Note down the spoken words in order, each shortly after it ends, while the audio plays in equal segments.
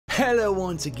Hello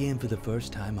once again for the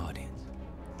first time audience.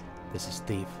 This is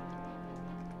Thief.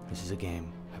 This is a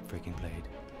game I've freaking played.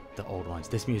 The old ones.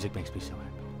 This music makes me so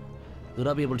happy. Will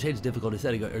I be able to change the difficulty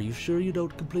setting? Are you sure you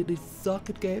don't completely suck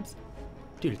at games?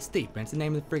 Dude, it's Thief, man. It's the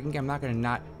name of the freaking game. I'm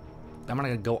not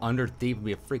gonna go under Thief and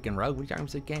be a freaking rogue. What are you talking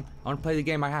about? Game? I want to play the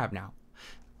game I have now.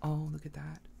 Oh, look at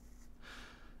that.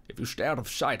 If you stay out of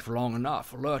sight for long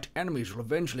enough, alert enemies will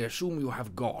eventually assume you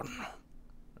have gone.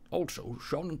 Also,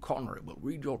 Sean Connery will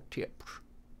read your tips.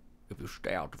 If you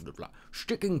stay out of the light,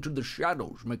 sticking to the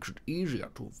shadows makes it easier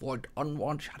to avoid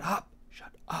unwanted. Shut up!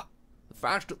 Shut up! The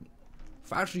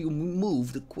faster you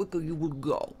move, the quicker you will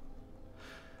go.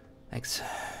 Thanks.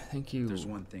 Thank you. There's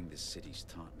one thing this city's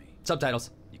taught me.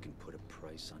 Subtitles. You can put a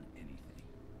price on anything.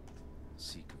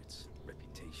 Secrets,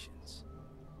 reputations,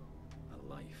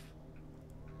 a life,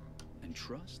 and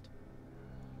trust.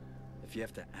 If you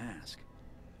have to ask,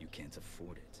 you can't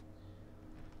afford it.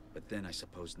 But then I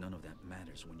suppose none of that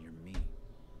matters when you're me.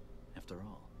 After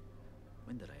all,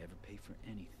 when did I ever pay for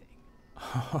anything?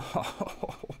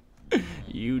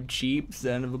 You cheap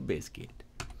son of a biscuit.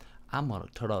 I'm gonna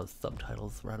turn on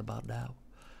subtitles right about now.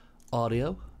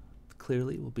 Audio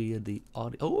clearly will be in the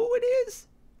audio. Oh, it is.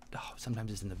 Oh, sometimes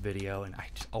it's in the video, and I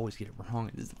just always get it wrong.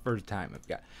 This is the first time I've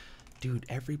got. Dude,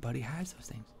 everybody has those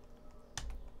things.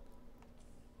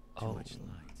 Too much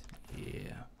light.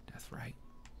 Yeah, that's right.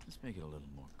 Let's make it a little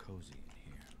more cozy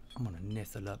in here. I'm gonna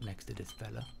nestle up next to this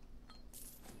fella.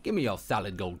 Give me your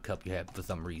solid gold cup you have for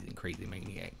some reason, crazy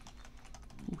maniac.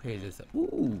 Who had this up?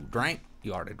 Ooh, drank.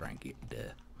 You already drank it.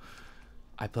 Duh.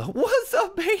 I play. What's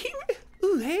up, baby?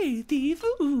 Ooh, hey, thief.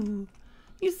 Ooh,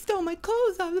 you stole my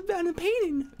clothes off the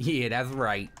painting. Yeah, that's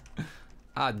right.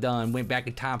 I done went back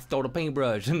in time, stole the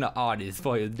paintbrush, and the artist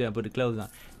before he was done put the clothes on.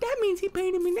 That means he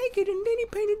painted me naked and then he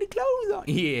painted the clothes on.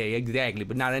 Yeah, exactly,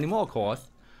 but not anymore, of course.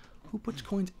 Who puts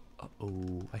coins?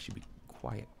 Uh-oh, I should be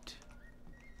quiet.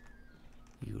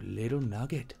 You little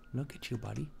nugget. Look at you,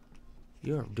 buddy.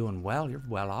 You're doing well. You're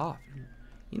well off.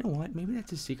 You know what? Maybe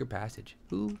that's a secret passage.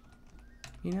 Ooh,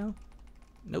 you know?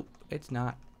 Nope, it's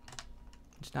not.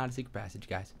 It's not a secret passage,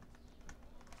 guys.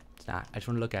 It's not. I just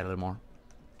want to look at it a little more.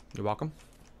 You're welcome.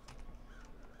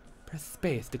 Press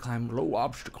space to climb low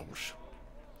obstacles.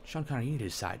 Sean Connery, you need to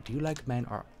decide. Do you like men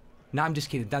or... No, I'm just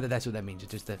kidding. Not that that's what that means.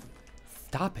 It's just that...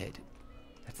 Stop it.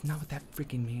 That's not what that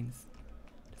freaking means.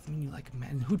 It doesn't mean you like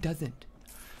men. Who doesn't?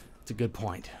 It's a good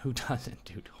point. Who doesn't,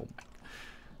 dude? Oh my...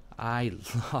 I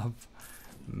love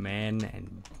men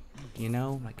and... You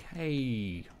know? Like,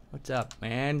 hey... What's up,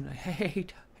 man? Hey,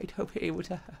 Toby,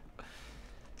 what's up?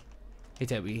 Hey,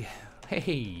 Toby.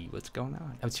 Hey, what's going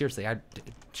on? Oh, seriously, it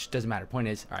just doesn't matter. Point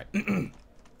is, all right.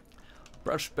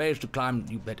 Press space to climb.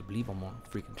 You better believe I'm gonna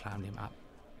freaking climb him up.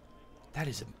 That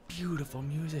is a beautiful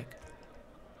music.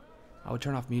 I would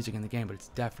turn off music in the game, but it's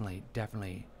definitely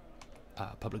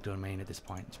public domain at this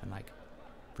point. It's been like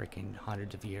freaking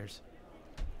hundreds of years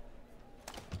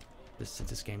since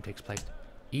this game takes place.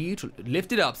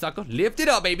 Lift it up, sucker. Lift it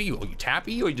up, baby. Are you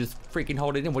tappy or you just freaking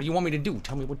hold it in? What do you want me to do?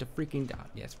 Tell me what to freaking...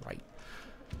 yes, right.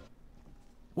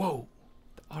 Whoa.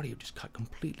 The audio just cut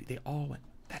completely. They all went...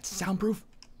 That's soundproof?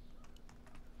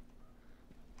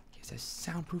 He says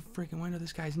soundproof freaking window.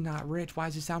 This guy's not rich. Why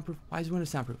is it soundproof? Why is the window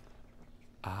soundproof?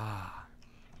 Ah.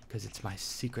 Because it's my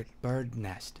secret bird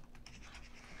nest.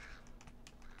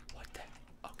 What the...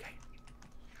 Okay.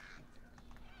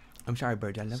 I'm sorry,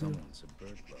 birds. I love you. Someone's a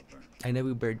bird lover. I know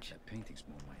you, birds. That painting's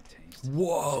more my taste.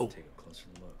 Whoa. Take a closer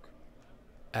look.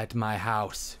 At my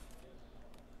house.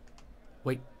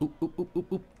 Wait. Oop, oop, oop,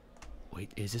 oop, oop.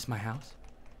 Wait, is this my house?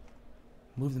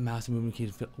 Move the mouse and move the key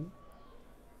to fill. Ooh.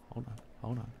 Hold on.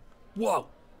 Hold on. Whoa.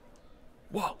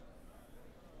 Whoa.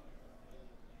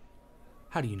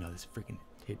 How do you know this freaking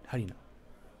kid? How do you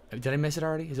know? Did I miss it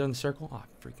already? Is it on the circle? Oh,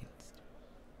 freaking.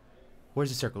 Where's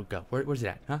the circle go? Where's it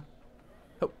at? Huh?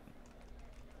 Oh.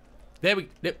 There we...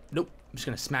 Nope. I'm just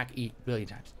gonna smack E a billion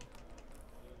times.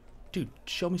 Dude,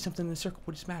 show me something in the circle.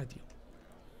 What's the matter with you?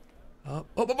 Oh.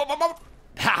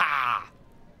 Ha!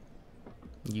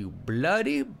 You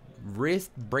bloody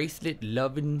wrist bracelet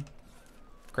loving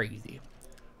crazy.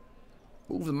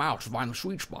 Move the mouse to find the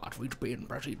sweet spot for each pin.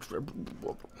 Press each.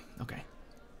 Okay.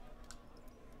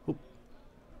 Oop.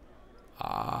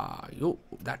 Yo,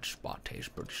 that spot tastes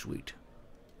pretty sweet.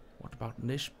 What about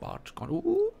this spot?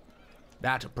 Ooh.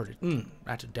 That's a pretty,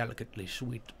 that's a delicately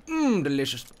sweet,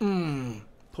 delicious,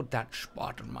 Put that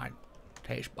spot in my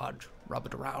taste buds, rub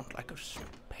it around like a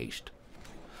paste.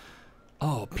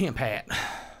 Oh, pimp hat.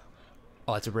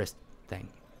 Oh, it's a wrist thing.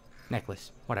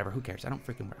 Necklace, whatever, who cares? I don't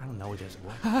know what it is.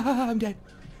 I'm dead.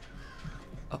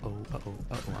 Uh-oh,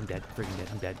 I'm dead,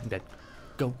 freaking dead, I'm dead.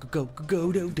 go, go, go,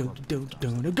 go, go, go, go,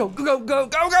 go, go, go, go,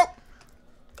 go.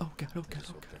 Oh god, oh god,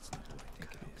 oh god. That's not who I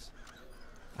think it is.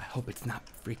 I hope it's not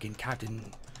freaking Captainson.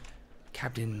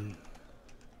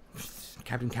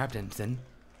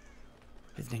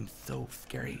 His name's so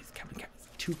scary. It's Captain.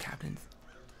 Two captains.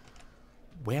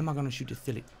 Where am I gonna shoot this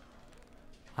silly?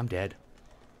 I'm dead.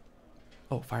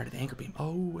 Oh, fire to the anchor beam.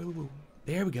 Oh, whoa, whoa.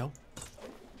 There we go.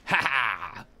 Ha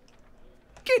ha!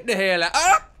 Get the hell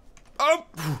out! Oh!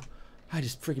 Oh! I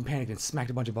just freaking panicked and smacked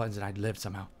a bunch of buttons and I lived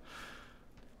somehow.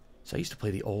 So I used to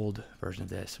play the old version of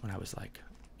this when I was like,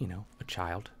 you know, a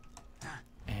child.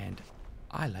 And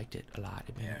I liked it a lot.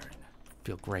 It made me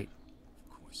feel great.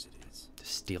 Of course it is. To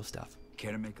steal stuff.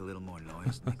 Care to make a little more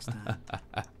noise next time?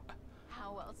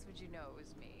 How else would you know it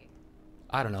was me?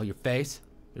 I don't know, your face,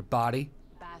 your body,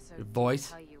 Basso your voice.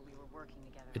 didn't tell you we were working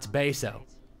together It's on this, Basso. right?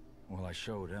 Well, I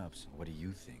showed up, so what do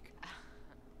you think?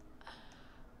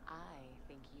 I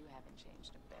think you haven't changed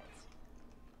a bit.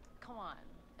 Come on,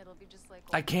 it'll be just like.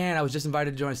 I can't. I was just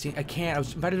invited to join a team. I can't. I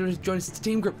was invited to join a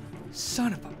team group.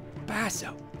 Son of a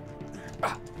Basso.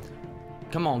 Ah.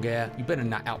 Come on, gal. You better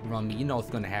not outrun me. You know what's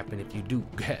gonna happen if you do.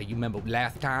 You remember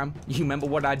last time? You remember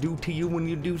what I do to you when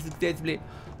you do successfully?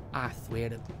 I swear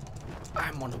to...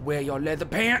 I'm gonna wear your leather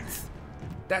pants.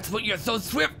 That's what you're so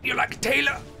swift. You're like a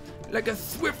tailor. Like a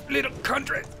swift little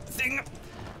country singer.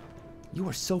 You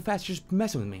are so fast. You're just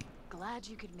messing with me. Glad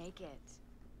you could make it.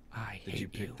 I hate Did you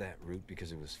pick that route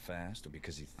because it was fast or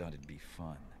because you thought it'd be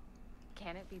fun?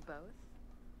 Can it be both?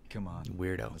 Come on. You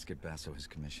weirdo. Let's get Basso his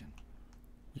commission.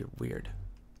 You're weird.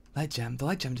 Light gem. The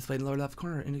light gem displayed in the lower left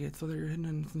corner indicates whether you're hidden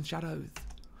in some shadows.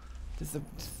 If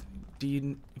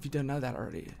you don't know that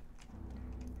already.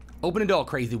 Open the door,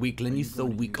 crazy weakling. You so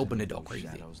weak. Open the door, crazy.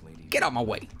 Get out my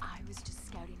way. I was just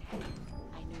scouting ahead.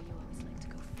 I know you always like to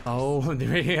go first. Oh,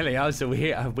 really? Oh, so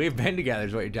we've been together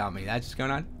is what you're telling me. That's what's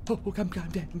going on? Oh, I'm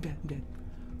dead. I'm dead.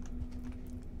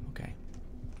 Okay.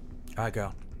 All right,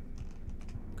 girl.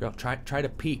 Girl, try to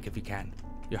peek if you can.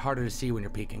 You're harder to see when you're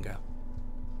peeking, girl.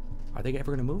 Are they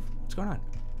ever gonna move? What's going on?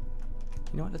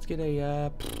 You know what? Let's get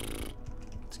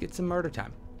some murder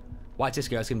time. Watch this,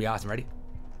 girl. It's gonna be awesome. Ready?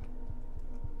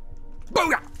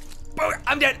 Booyah! Booyah!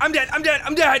 I'm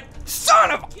dead!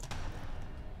 Son of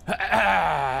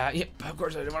a... Yep, of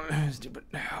course I didn't want to... Stupid...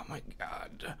 Oh my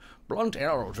god. Blunt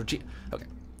arrows for cheap... Okay.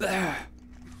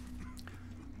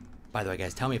 By the way,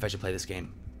 guys, tell me if I should play this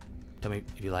game. Tell me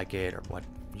if you like it or what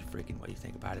you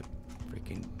think about it.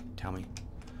 Freaking tell me.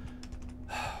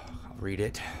 I'll read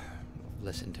it.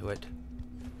 Listen to it.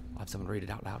 I'll have someone read it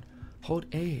out loud. Hold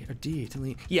A or D to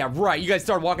lean. Yeah, right. You guys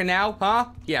start walking now, huh?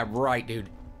 Yeah, right, dude.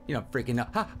 You don't freaking know.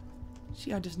 Ha!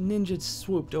 See, I just ninja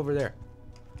swooped over there.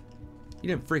 You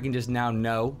didn't freaking just now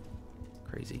know.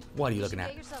 Crazy. What are you looking at?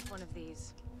 Get yourself one of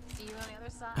these. See you on the other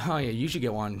side. Oh yeah, you should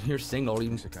get one. You're single.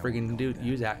 You freaking dude,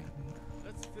 use that.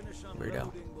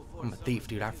 Weirdo. I'm a thief,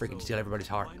 dude. I freaking steal everybody's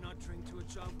heart.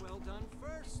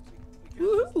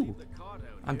 Woohoo!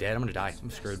 I'm dead. I'm gonna die. I'm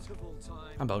screwed.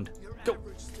 I'm boned. Go!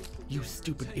 You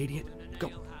stupid idiot. Go!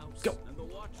 Go!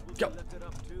 Go!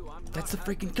 That's the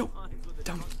freaking go!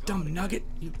 Dumb nugget!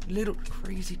 You little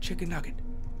crazy chicken nugget.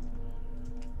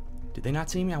 Did they not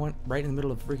see me? I went right in the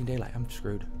middle of freaking daylight. I'm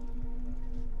screwed.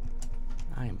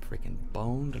 I am freaking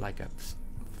boned like a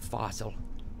fossil.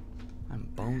 I'm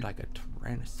boned like a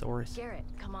Tyrannosaurus. Garrett,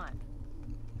 come on.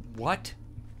 What?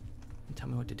 Tell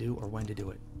me what to do or when to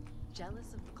do it.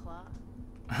 Jealous of the claw?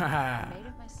 I made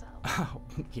it myself. Oh,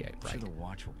 yeah, I'm right. sure the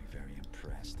watch will be very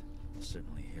impressed. They'll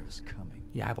certainly hear us coming.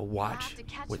 Yeah, I have a watch have to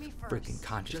catch with me freaking first.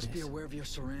 consciousness. Just be aware of your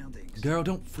surroundings. Girl,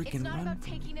 don't It's freaking not run. about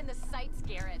taking in the sights,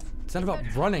 Garrett. It's not about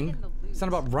running. It's not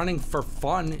about running for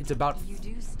fun. It's about... You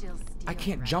do still steal, I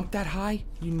can't right? jump that high.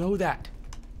 You know that.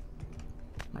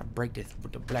 I'm gonna break this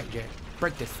with the blackjack.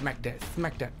 Break this, smack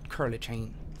that curly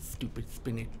chain. Stupid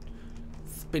spinny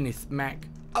smack.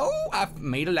 Oh, I've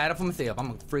made a ladder for myself.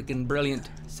 I'm a freaking brilliant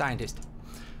scientist.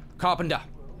 Carpenter.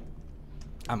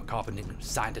 I'm a carpenter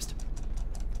scientist.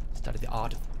 Studied the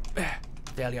art of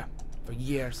failure for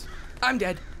years. I'm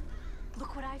dead.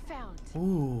 Look what I found.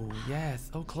 Ooh, yes.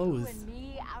 Oh, You clothes. and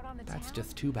me out on the That's town?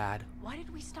 just too bad. Why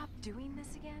did we stop doing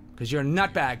this again? Because you're a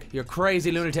nutbag. You're a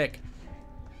crazy lunatic.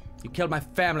 You killed my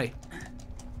family.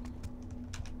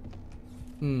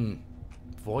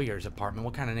 Voyeur's apartment.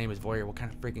 What kind of name is Voyeur? What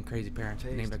kind of freaking crazy parents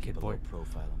named their kid Keep a low Voyeur?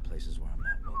 profile in places where I'm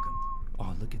not welcome.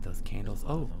 Oh, look at those candles.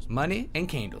 Oh, money and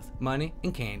candles. Money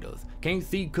and candles. Can't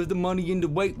see because the money in the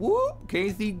way. Whoop.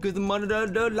 Can't see because the money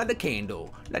like the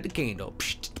candle. Like the candle.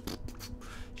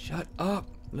 Shut up,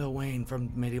 Lil Wayne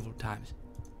from medieval times.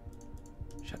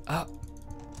 Shut up.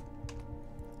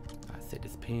 I set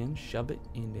this pen. Shove it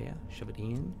in there. Shove it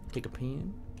in. Take a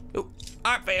pen. Oh,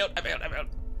 I failed. I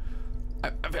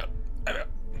failed.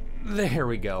 There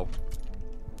we go.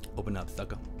 Open up,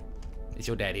 sucker. It's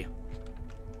your daddy.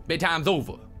 Bedtime's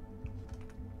over.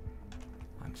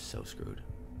 I'm so screwed.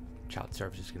 Child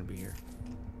service is gonna be here.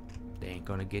 They ain't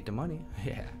gonna get the money.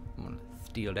 Yeah, I'm gonna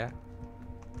steal that.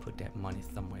 Put that money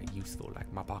somewhere useful,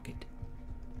 like my pocket.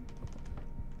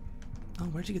 Oh,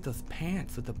 where'd you get those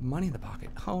pants with the money in the pocket?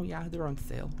 Oh yeah, they're on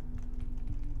sale.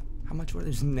 How much were they?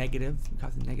 There's negative. It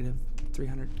cost negative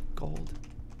 300 gold.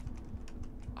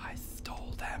 I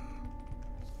stole them.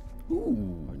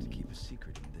 Ooh. Hard to keep a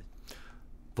secret in this.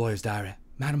 Boyer's diary.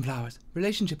 Madam Flowers.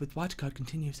 Relationship with watchguard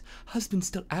continues. Husband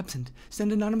still absent.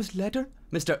 Send anonymous letter.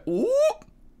 Mr. Ooh.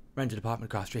 Rented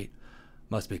apartment across street.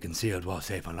 Must be concealed while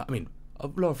safe on. I mean,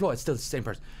 lower floor. It's still the same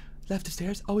person. Left of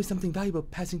stairs. Always something valuable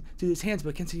passing through his hands,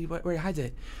 but can't see where he hides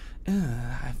it.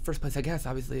 First place, I guess,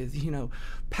 obviously, is, you know,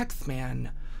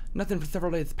 Paxman. Nothing for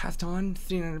several days. Passed on.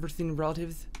 Never seen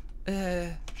relatives.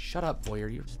 Shut up, Boyer.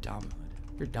 You're dumb.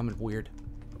 You're dumb and weird.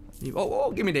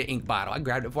 Oh, give me the ink bottle. I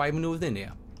grabbed it before I even knew it was in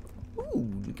there. Ooh,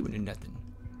 give me nothing.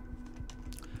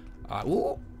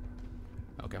 Ooh.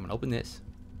 Okay, I'm gonna open this.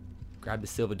 Grab the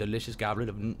silver delicious goblet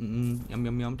of yum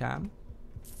yum yum time.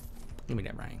 Give me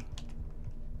that ring.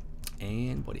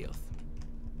 And what else?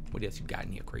 What else you got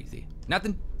in here, crazy?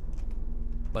 Nothing?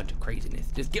 Bunch of craziness.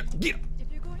 Just get.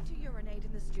 If you're going to urinate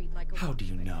in the street like a How do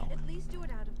you woman, know? At least do it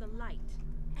out of the light.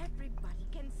 Everybody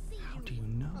can see you. How do you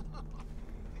know? The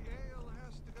ale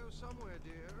has to go somewhere,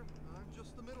 dear. I'm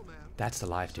just the middleman. That's the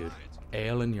life, dude.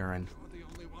 Ale and urine. You're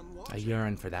the only one I watching.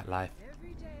 yearn for that life.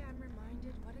 Every day I'm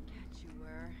reminded what a catch you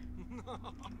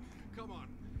were. Come on,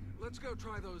 let's go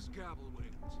try those gabble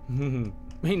wings.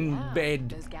 In Yeah, bed.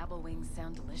 Those gabble wings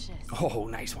sound delicious. Oh,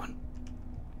 nice one.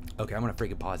 Okay, I'm gonna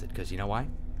freaking pause it, because you know why?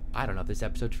 I don't know if this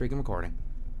episode's freaking recording.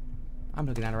 I'm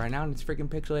looking at it right now and it's freaking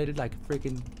pixelated like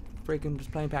freaking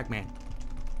just playing Pac-Man.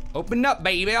 Open up,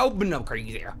 baby, open up,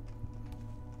 crazy. I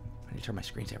need to turn my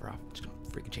screensaver off. It's gonna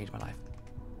freaking change my life.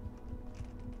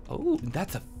 Oh,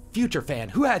 that's a future fan.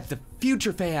 Who has the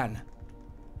future fan?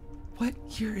 What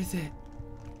year is it?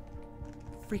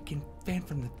 Freaking fan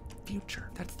from the future.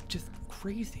 That's just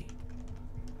crazy.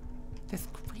 That's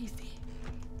crazy.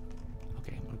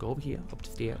 Okay, I'm gonna go over here, up the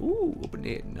stair. Ooh, open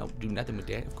it. No, do nothing with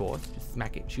that, of course. Just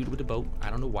smack it, shoot it with the boat. I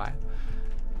don't know why.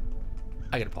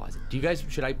 I gotta pause it. Do you guys,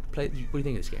 should I play, what do you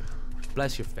think of this game?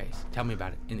 Bless your face. Tell me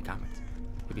about it in the comments.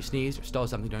 If you sneezed or stole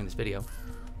something during this video,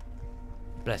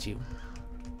 bless you.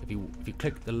 If you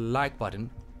click the like button,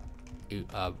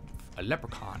 a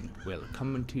leprechaun will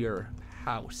come into your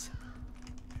house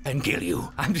and kill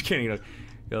you. I'm just kidding.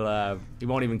 He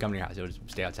won't even come to your house. He'll just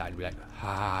stay outside and be like,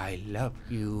 I love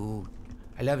you.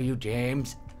 I love you,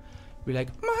 James. Be like,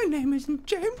 my name isn't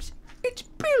James. It's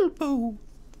Bilbo.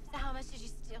 So how much did you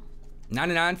steal?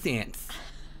 99 cents.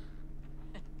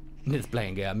 This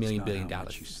playing $1 million It's not billion how dollars.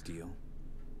 much you steal.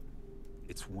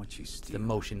 It's what you The steal.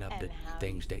 motion of And the how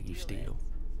things you that you steal it. steal.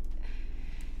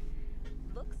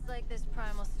 Looks like this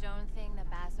primal stone thing that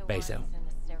Basso Basso. wants in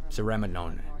the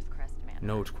Ceremonon. North Crest Manor.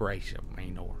 No, it's crazy.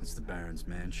 Manor. It's the Baron's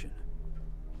mansion.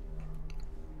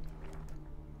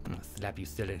 I'm gonna slap you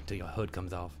silly until your hood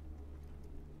comes off.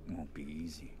 Won't be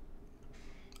easy.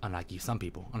 Unlike some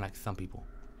people.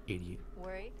 Idiot.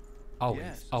 Worried? Always,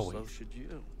 Yes, always so should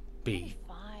you. be.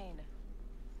 Fine.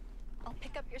 I'll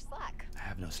pick up your slack. I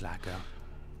have no slack, girl.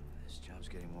 This job's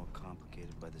getting more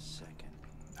complicated by the second.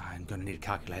 I'm gonna need a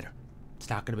calculator. It's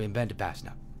not gonna be invented fast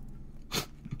enough.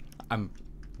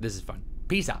 This is fun.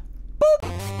 Peace out.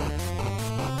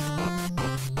 Boop!